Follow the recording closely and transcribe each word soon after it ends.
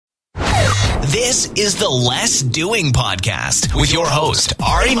This is the Less Doing Podcast with your host,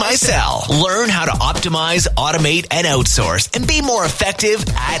 Ari Meisel. Learn how to optimize, automate, and outsource and be more effective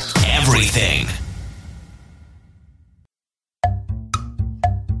at everything.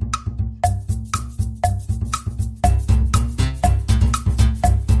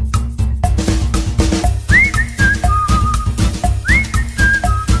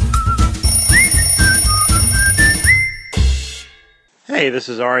 Hey, this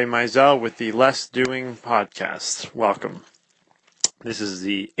is Ari Meisel with the Less Doing Podcast. Welcome. This is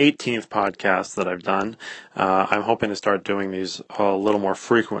the 18th podcast that I've done. I'm hoping to start doing these a little more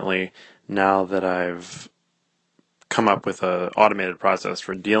frequently now that I've come up with an automated process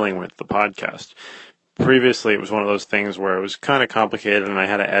for dealing with the podcast. Previously, it was one of those things where it was kind of complicated and I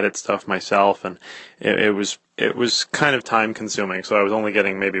had to edit stuff myself, and it was kind of time consuming, so I was only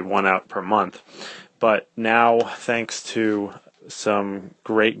getting maybe one out per month. But now, thanks to some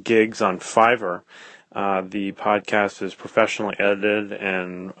great gigs on Fiverr, the podcast is professionally edited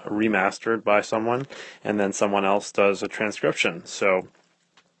and remastered by someone, and then someone else does a transcription. So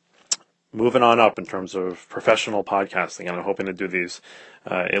moving on up in terms of professional podcasting, and I'm hoping to do these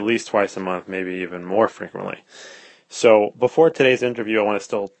at least twice a month, maybe even more frequently. So before today's interview, I want to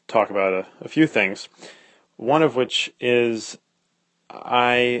still talk about a few things, one of which is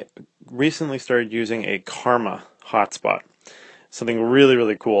I recently started using a Karma hotspot. Something really,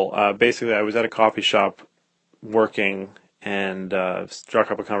 really cool. Basically, I was at a coffee shop working and struck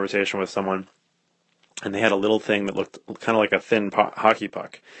up a conversation with someone, and they had a little thing that looked kind of like a thin hockey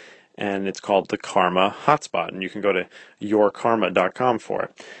puck, and it's called the Karma Hotspot, and you can go to yourkarma.com for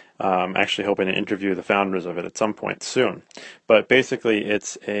it. I'm actually hoping to interview the founders of it at some point soon. But basically,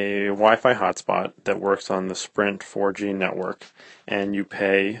 it's a Wi-Fi hotspot that works on the Sprint 4G network, and you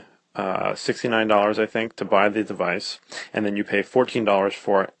pay $69, I think, to buy the device, and then you pay $14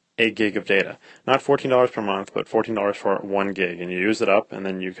 for a gig of data. Not $14 per month, but $14 for 1 gig, and you use it up, and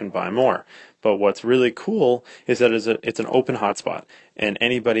then you can buy more. But what's really cool is that it's an open hotspot, and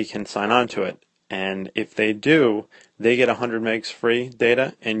anybody can sign on to it, and if they do, they get 100 megs free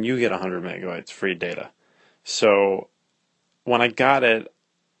data, and you get 100 megabytes free data. So when I got it,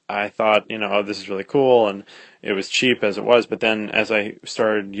 I thought, oh, this is really cool, and it was cheap as it was, but then as I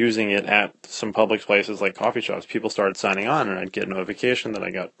started using it at some public places like coffee shops, people started signing on, and I'd get a notification that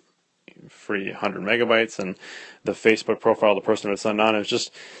I got free 100 megabytes, and the Facebook profile of the person who had signed on. It was just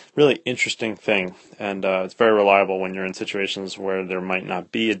a really interesting thing, and it's very reliable when you're in situations where there might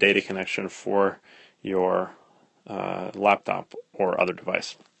not be a data connection for your laptop or other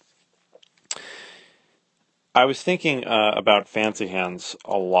device. I was thinking about Fancy Hands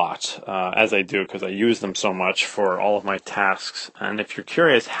a lot, as I do, because I use them so much for all of my tasks. And if you're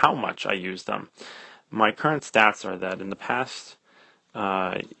curious how much I use them, my current stats are that in the past,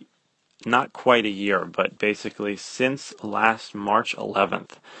 not quite a year, but basically since last March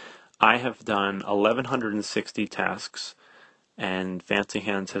 11th, I have done 1,160 tasks, and Fancy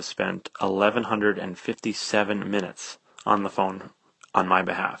Hands has spent 1,157 minutes on the phone on my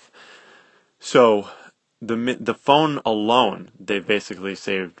behalf. So the phone alone, they've basically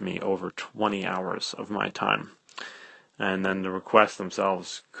saved me over 20 hours of my time. And then the requests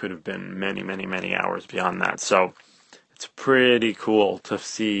themselves could have been many, many, many hours beyond that. So it's pretty cool to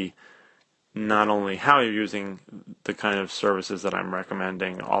see not only how you're using the kind of services that I'm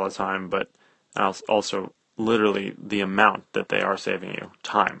recommending all the time, but also literally the amount that they are saving you,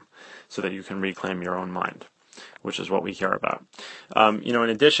 time, so that you can reclaim your own mind, which is what we care about. In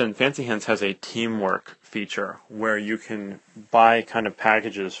addition, Fancy Hands has a teamwork feature where you can buy kind of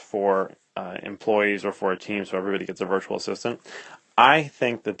packages for employees or for a team, so everybody gets a virtual assistant. I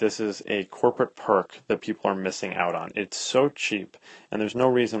think that this is a corporate perk that people are missing out on. It's so cheap, and there's no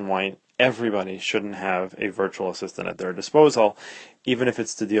reason why everybody shouldn't have a virtual assistant at their disposal, even if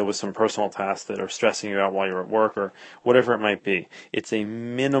it's to deal with some personal tasks that are stressing you out while you're at work or whatever it might be. It's a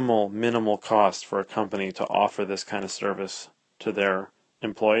minimal cost for a company to offer this kind of service to their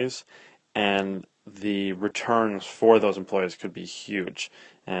employees, and the returns for those employees could be huge.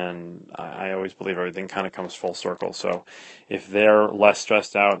 And I always believe everything kind of comes full circle. So if they're less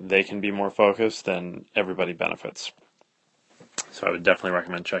stressed out, they can be more focused, then everybody benefits. So I would definitely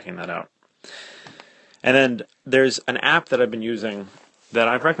recommend checking that out. And then there's an app that I've been using that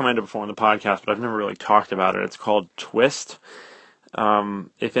I've recommended before on the podcast, but I've never really talked about it. It's called Twist.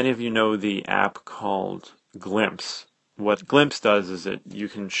 If any of you know the app called Glimpse, what Glimpse does is that you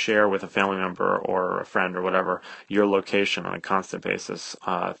can share with a family member or a friend or whatever your location on a constant basis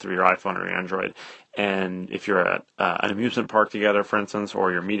through your iPhone or your Android. And if you're at an amusement park together, for instance,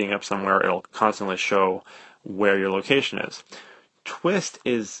 or you're meeting up somewhere, it'll constantly show where your location is. Twist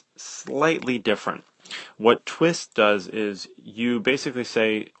is slightly different. What Twist does is you basically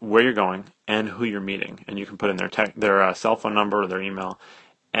say where you're going and who you're meeting, and you can put in their cell phone number or their email,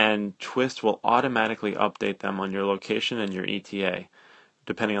 and Twist will automatically update them on your location and your ETA,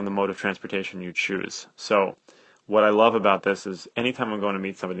 depending on the mode of transportation you choose. So what I love about this is anytime I'm going to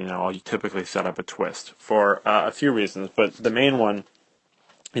meet somebody now, I'll typically set up a Twist for a few reasons, but the main one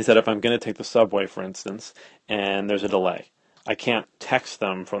is that if I'm going to take the subway, for instance, and there's a delay, I can't text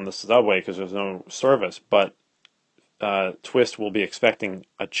them from the subway because there's no service, but Twist will be expecting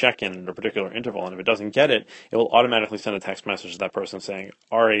a check-in at a particular interval, and if it doesn't get it, it will automatically send a text message to that person saying,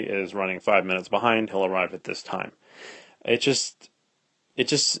 Ari is running 5 minutes behind, he'll arrive at this time. It just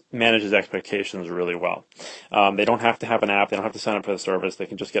manages expectations really well. They don't have to have an app. They don't have to sign up for the service. They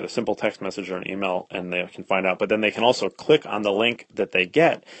can just get a simple text message or an email, and they can find out. But then they can also click on the link that they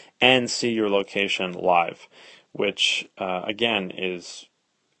get and see your location live, which again is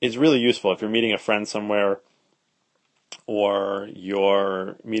really useful if you're meeting a friend somewhere or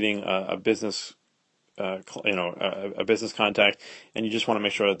you're meeting a business. A business contact, and you just want to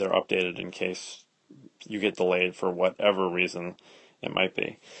make sure that they're updated in case you get delayed for whatever reason it might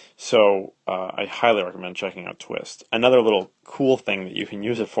be. So I highly recommend checking out Twist. Another little cool thing that you can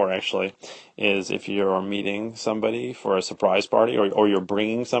use it for actually is if you're meeting somebody for a surprise party, or you're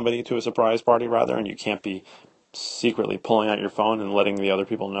bringing somebody to a surprise party rather, and you can't be secretly pulling out your phone and letting the other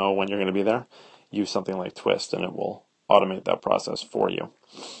people know when you're going to be there, use something like Twist and it will automate that process for you.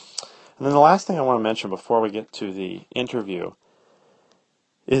 And then the last thing I want to mention before we get to the interview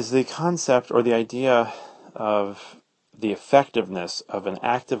is the concept or the idea of the effectiveness of an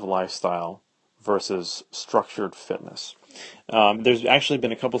active lifestyle versus structured fitness. There's actually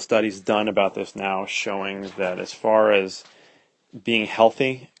been a couple studies done about this now showing that as far as being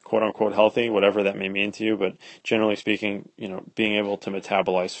healthy, quote unquote healthy, whatever that may mean to you, but generally speaking, being able to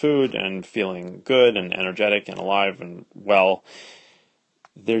metabolize food and feeling good and energetic and alive and well,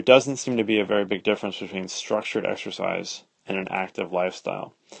 there doesn't seem to be a very big difference between structured exercise and an active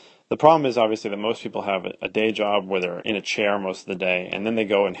lifestyle. The problem is obviously that most people have a day job where they're in a chair most of the day, and then they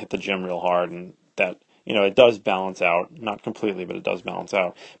go and hit the gym real hard, and that, it does balance out, not completely, but it does balance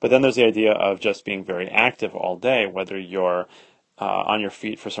out. But then there's the idea of just being very active all day, whether you're on your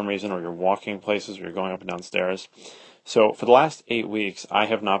feet for some reason, or you're walking places, or you're going up and down stairs. So for the last 8 weeks, I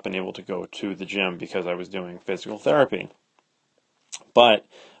have not been able to go to the gym because I was doing physical therapy. But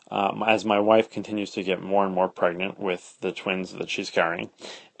as my wife continues to get more and more pregnant with the twins that she's carrying,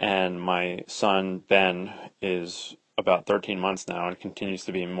 and my son Ben is about 13 months now and continues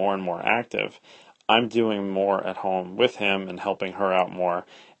to be more and more active, I'm doing more at home with him and helping her out more,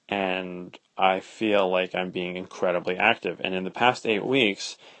 and I feel like I'm being incredibly active. And in the past 8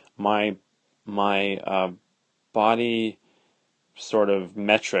 weeks, my body sort of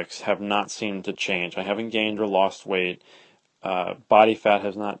metrics have not seemed to change. I haven't gained or lost weight. Body fat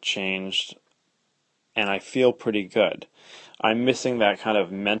has not changed, and I feel pretty good. I'm missing that kind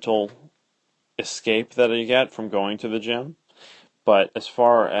of mental escape that I get from going to the gym, but as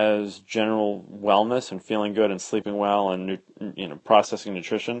far as general wellness and feeling good and sleeping well and processing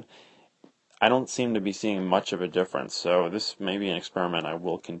nutrition, I don't seem to be seeing much of a difference. So this may be an experiment I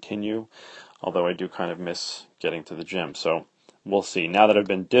will continue, although I do kind of miss getting to the gym. So we'll see. Now that I've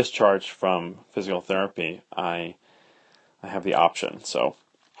been discharged from physical therapy, I have the option. So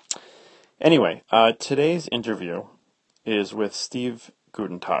anyway, today's interview is with Steve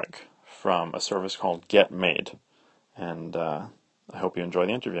Gutentag from a service called Getmaid, and I hope you enjoy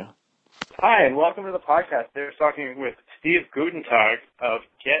the interview. Hi, and welcome to the podcast. They're talking with Steve Gutentag of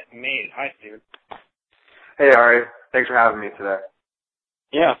Getmaid. Hi, Steve. Hey, Ari. Thanks for having me today.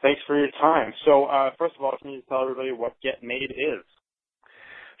 Yeah, thanks for your time. So, first of all, can you tell everybody what Getmaid is?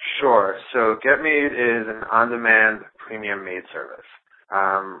 Sure. So Getmaid is an on-demand premium maid service.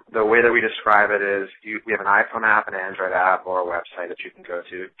 The way that we describe it is we have an iPhone app, an Android app, or a website that you can go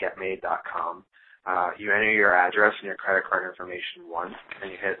to, getmaid.com. You enter your address and your credit card information once,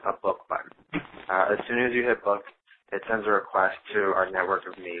 and you hit a book button. As soon as you hit book, it sends a request to our network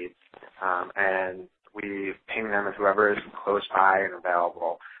of maids, and we ping them as whoever is close by and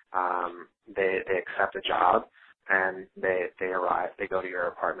available. They accept a job, and they arrive. They go to your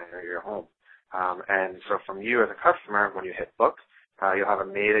apartment or your home. And so from you as a customer, when you hit book, you'll have a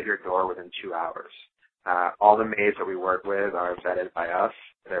maid at your door within 2 hours. All the maids that we work with are vetted by us.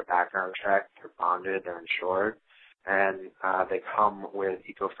 They're background checked, they're bonded, they're insured, and they come with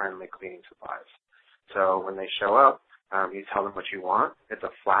eco-friendly cleaning supplies. So when they show up, you tell them what you want. It's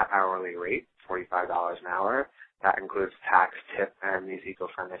a flat hourly rate, $45 an hour. That includes tax, tip, and these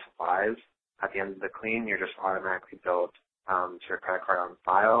eco-friendly supplies. At the end of the clean, you're just automatically billed to your credit card on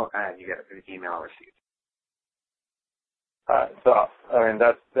file, and you get an email receipt.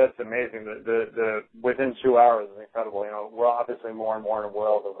 That's amazing. The within 2 hours is incredible. We're obviously more and more in a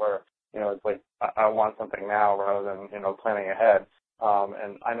world of where, it's like I want something now rather than, planning ahead.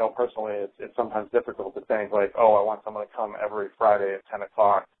 And I know personally it's sometimes difficult to think like, oh, I want someone to come every Friday at 10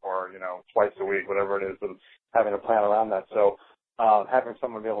 o'clock or, twice a week, whatever it is, and having to plan around that. So having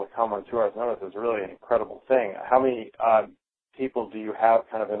someone be able to come on 2 hours notice is really an incredible thing. How many people do you have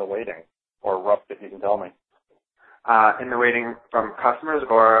kind of in the waiting, or rough, if you can tell me? In the waiting from customers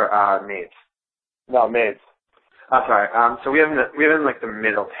or maids? No, maids. Sorry. So we have in like the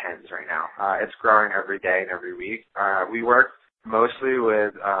middle tens right now. It's growing every day and every week. We work mostly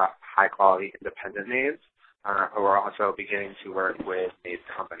with high quality independent maids, but we're also beginning to work with maid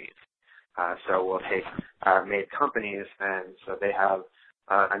companies. So we'll take maid companies, and so they have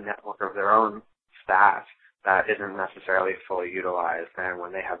a network of their own staff that isn't necessarily fully utilized. And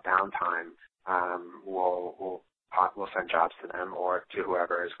when they have downtime, we'll send jobs to them or to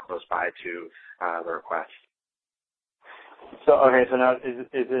whoever is close by to the request. So now is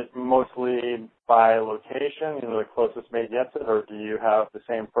it mostly by location, the closest maid gets it, or do you have the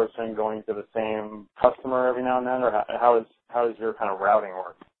same person going to the same customer every now and then, or how does your kind of routing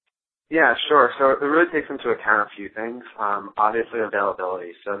work? Yeah, sure. So it really takes into account a few things. Obviously,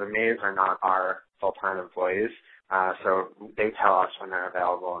 availability. So the maids are not our full-time employees, so they tell us when they're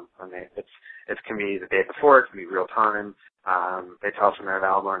available, and it can be the day before, it can be real time. They tell us when they're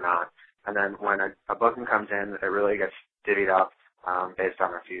available or not. And then when a booking comes in, it really gets divvied up based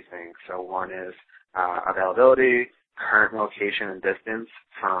on a few things. So one is availability, current location and distance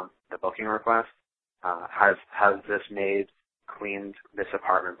from the booking request. Has this maid cleaned this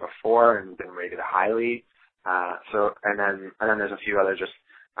apartment before and been rated highly? And then there's a few other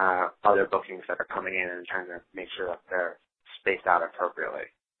other bookings that are coming in and trying to make sure that they're spaced out appropriately.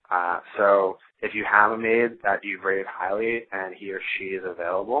 So if you have a maid that you've rated highly and he or she is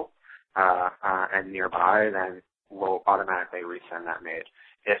available and nearby, then we'll automatically resend that maid.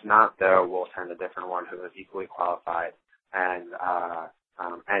 If not, though, we'll send a different one who is equally qualified and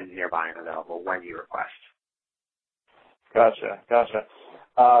nearby and available when you request. Gotcha.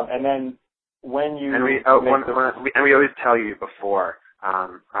 And then when you we always tell you before.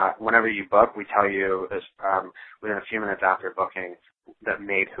 Whenever you book, we tell you within a few minutes after booking the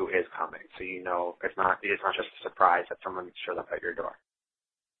maid who is coming, so it's not just a surprise that someone showed up at your door.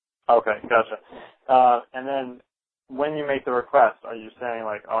 Okay, gotcha. And then when you make the request, are you saying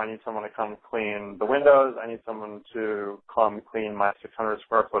like, oh, I need someone to come clean the windows, I need someone to come clean my 600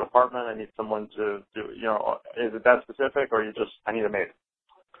 square foot apartment, I need someone to do, is it that specific, or I need a maid?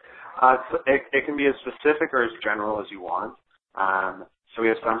 So it can be as specific or as general as you want. So we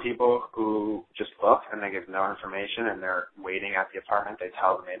have some people who just book and they give no information and they're waiting at the apartment. They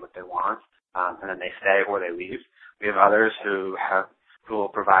tell the maid what they want, and then they stay or they leave. We have others who will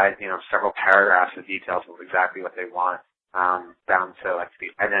provide, several paragraphs of details of exactly what they want, down to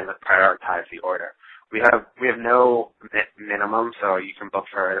and then prioritize the order. We have no minimum, so you can book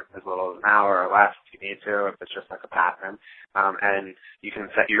for as little as an hour or less if you need to, if it's just like a pattern. And you can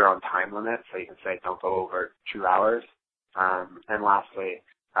set your own time limit, so you can say don't go over 2 hours. And lastly,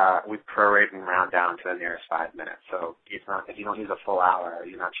 we prorate and round down to the nearest 5 minutes. So if you don't use a full hour,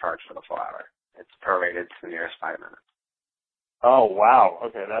 you're not charged for the full hour. It's prorated to the nearest 5 minutes. Oh, wow.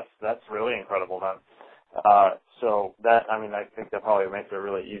 Okay, that's really incredible then. So that, I think that probably makes it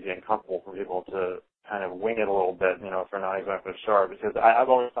really easy and comfortable for people to kind of wing it a little bit, if they're not exactly sure, because I've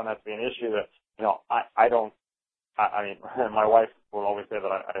always found that to be an issue that, my wife will always say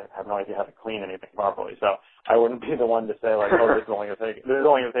that I have no idea how to clean anything properly, so I wouldn't be the one to say like, oh, this is only going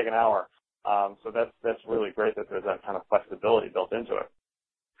to take an hour. So that's really great that there's that kind of flexibility built into it.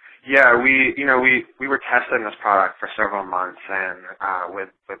 Yeah, we were testing this product for several months and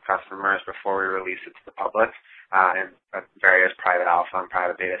with customers before we released it to the public in various private alpha and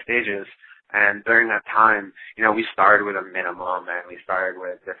private beta stages. And during that time, we started with a minimum and we started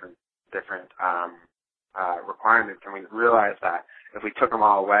with different requirements, and we realized that if we took them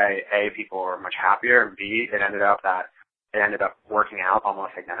all away, A, people were much happier, and B, it ended up working out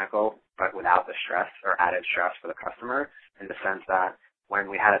almost identical, but without the stress or added stress for the customer, in the sense that when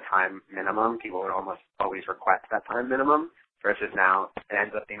we had a time minimum, people would almost always request that time minimum, versus now it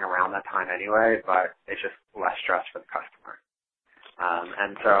ends up being around that time anyway, but it's just less stress for the customer.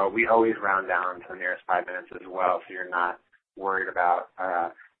 And so we always round down to the nearest 5 minutes as well, so you're not worried about,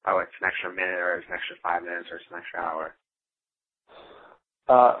 it's an extra minute or it's an extra 5 minutes or it's an extra hour.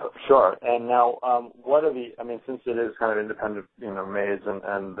 Sure. And now, what are since it is kind of independent, maids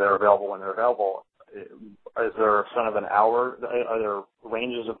and they're available when they're available, is there kind of an hour? Are there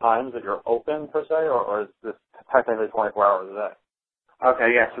ranges of times that you're open per se, or is this technically 24 hours a day?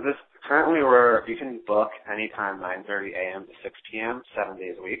 Okay, yeah. So this currently you can book anytime 9:30 a.m. to 6 p.m. 7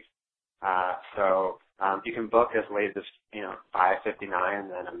 days a week. You can book as late as 5:59,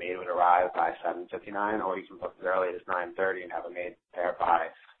 and then a maid would arrive by 7:59, or you can book as early as 9:30 and have a maid there by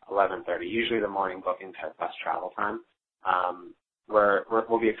 11:30. Usually the morning bookings have less travel time.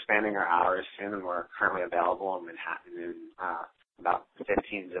 We'll be expanding our hours soon, and we're currently available in Manhattan and about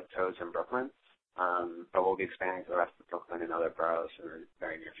 15 zip codes in Brooklyn. But we'll be expanding to the rest of Brooklyn and other boroughs in the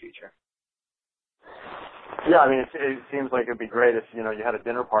very near future. Yeah, I mean, it seems like it'd be great if, you had a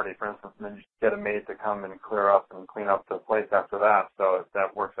dinner party, for instance, and then you get a maid to come and clear up and clean up the place after that. So if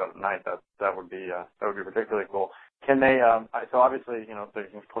that works out at night, that would be particularly cool. Can they, so obviously, they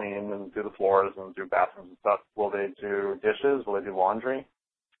can clean and do the floors and do bathrooms and stuff. Will they do dishes? Will they do laundry?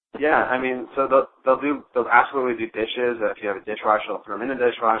 Yeah, I mean, so they'll absolutely do dishes. If you have a dishwasher, they'll throw them in the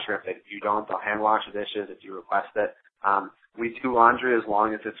dishwasher. If you don't, they'll hand wash the dishes if you request it. We do laundry as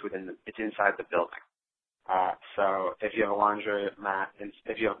long as it's inside the building. So if you have a laundry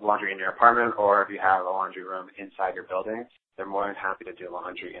if you have laundry in your apartment, or if you have a laundry room inside your building, they're more than happy to do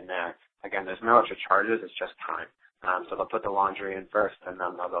laundry in there. Again, there's no extra charges, it's just time. So they'll put the laundry in first, and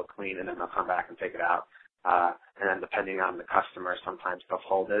then they'll clean, and then they'll come back and take it out. And then depending on the customer, sometimes they'll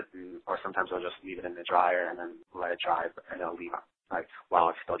fold it, or sometimes they'll just leave it in the dryer and then let it dry, and they'll leave it while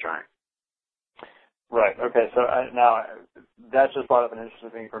it's still drying. Right. Okay. So now that's just brought up an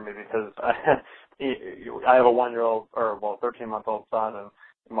interesting thing for me, because I have a 13-month-old son, and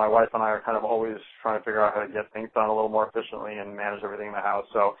my wife and I are kind of always trying to figure out how to get things done a little more efficiently and manage everything in the house.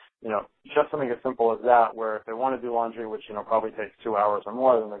 So, just something as simple as that, where if they want to do laundry, which, probably takes 2 hours or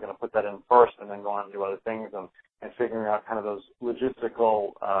more, then they're going to put that in first and then go on and do other things, and figuring out kind of those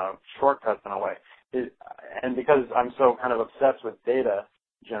logistical shortcuts in a way. And because I'm so kind of obsessed with data,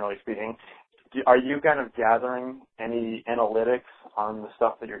 generally speaking, are you kind of gathering any analytics on the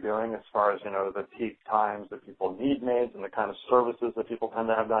stuff that you're doing as far as, the peak times that people need maids and the kind of services that people tend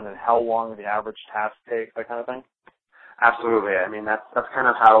to have done and how long the average task takes, that kind of thing? Absolutely. I mean, that's kind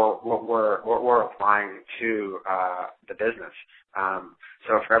of how what we're applying to the business.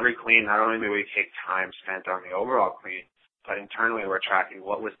 So for every clean, not only do we take time spent on the overall clean, but internally we're tracking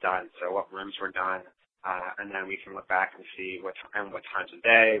what was done, so what rooms were done, and then we can look back and see what times of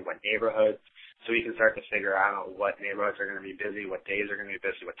day, what neighborhoods, so we can start to figure out what neighborhoods are going to be busy, what days are going to be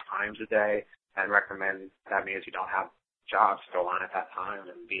busy, what times of day, and recommend that means you don't have jobs go on at that time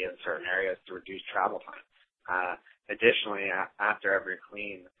and be in certain areas to reduce travel time. Additionally, after every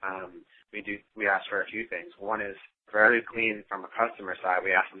clean, we ask for a few things. One is, for every clean from a customer side,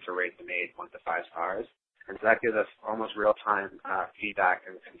 we ask them to rate the maid 1 to 5 stars, and so that gives us almost real-time feedback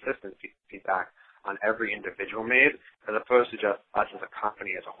and consistent feedback on every individual maid, as opposed to just us as a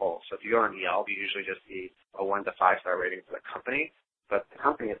company as a whole. So if you go on Yelp, you usually just see a 1 to 5 star rating for the company, but the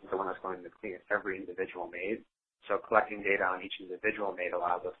company isn't the one that's going to clean every individual maid. So collecting data on each individual maid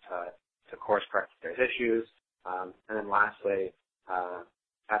allows us to course correct if there's issues. And then lastly,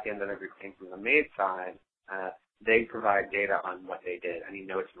 at the end of every clean from the maid side, they provide data on what they did, any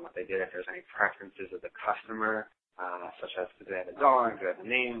notes on what they did, if there's any preferences of the customer, such as do they have a dog, do they have a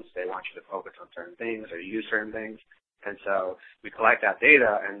name, do they want you to focus on certain things or use certain things. And so we collect that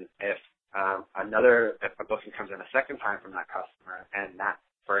data, and if a booking comes in a second time from that customer and that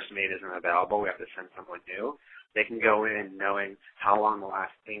first maid isn't available, we have to send someone new. They can go in knowing how long the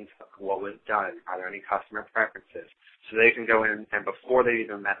last clean took, what was done, are there any customer preferences. So they can go in and before they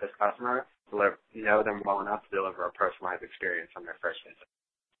even met this customer, know them well enough to deliver a personalized experience on their first visit.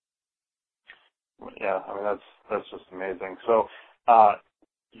 Yeah, I mean, that's just amazing. So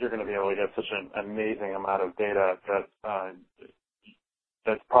you're going to be able to get such an amazing amount of data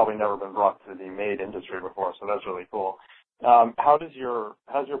that's probably never been brought to the maid industry before, so that's really cool. How's your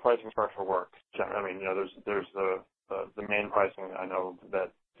pricing structure work? I mean, there's the main pricing, I know,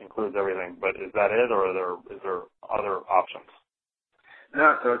 that includes everything, but is that it, or is there other options?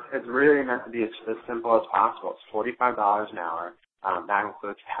 No, so it's really meant to be as simple as possible. It's $45 an hour. That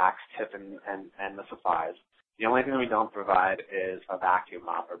includes tax, tip, and the supplies. The only thing we don't provide is a vacuum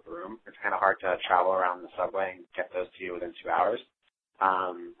mop or broom. It's kind of hard to travel around the subway and get those to you within 2 hours.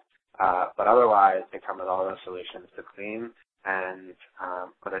 But otherwise, they come with all those solutions to clean. And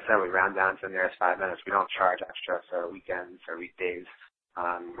as I said, we round down to the nearest 5 minutes. We don't charge extra for weekends or weekdays.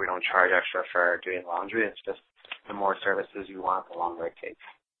 We don't charge extra for doing laundry. It's just the more services you want, the longer it takes.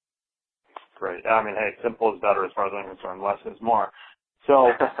 Great. I mean, hey, simple is better as far as I'm concerned. Less is more.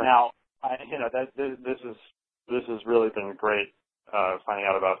 So now, this has really been great finding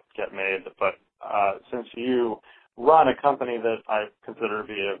out about Getmaid. But since you run a company that I consider to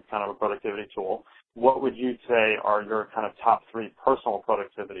be a kind of a productivity tool, what would you say are your kind of top 3 personal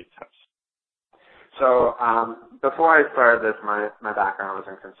productivity tips? So before I started this, my background was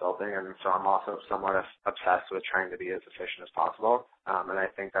in consulting, and so I'm also somewhat obsessed with trying to be as efficient as possible. And I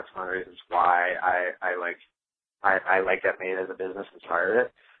think that's one of the reasons why I like Getmaid as a business and started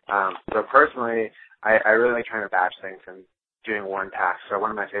it. So personally, I really like trying to batch things and doing one task. So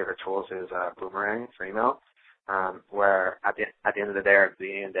one of my favorite tools is Boomerang for email, where at the end of the day or at the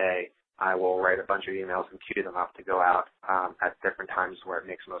beginning of the day, I will write a bunch of emails and queue them up to go out at different times where it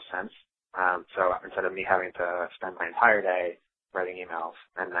makes most sense. So instead of me having to spend my entire day writing emails,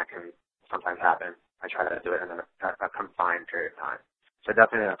 and that can sometimes happen, I try to do it in a confined period of time. So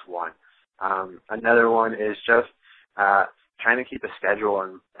definitely that's one. Another one is just trying to keep a schedule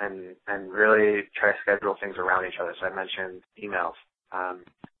and really try to schedule things around each other. So I mentioned emails.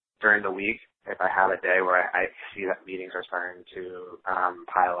 During the week, if I have a day where I see that meetings are starting to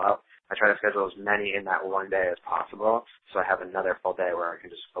pile up, I try to schedule as many in that one day as possible, so I have another full day where I can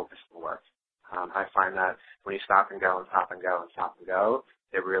just focus on work. I find that when you stop and go and stop and go and stop and go,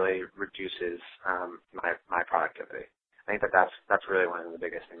 it really reduces my productivity. I think that's really one of the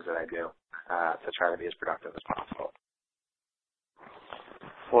biggest things that I do to try to be as productive as possible.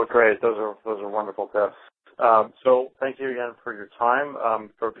 Well, great. Those are wonderful tips. So thank you again for your time.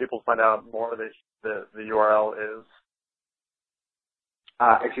 For people to find out more, the URL is.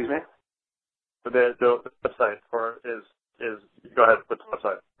 Excuse me? The website is go ahead with the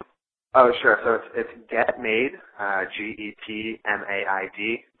website. Oh, sure. So it's Getmaid,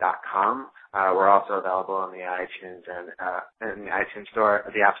 Getmaid.com. We're also available in the iTunes and in the iTunes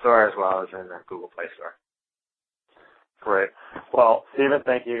store, the App Store, as well as in the Google Play Store. Great. Well, Stephen,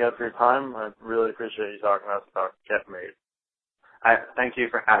 thank you again for your time. I really appreciate you talking to us about Getmaid. Thank you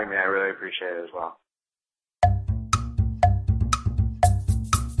for having me. I really appreciate it as well.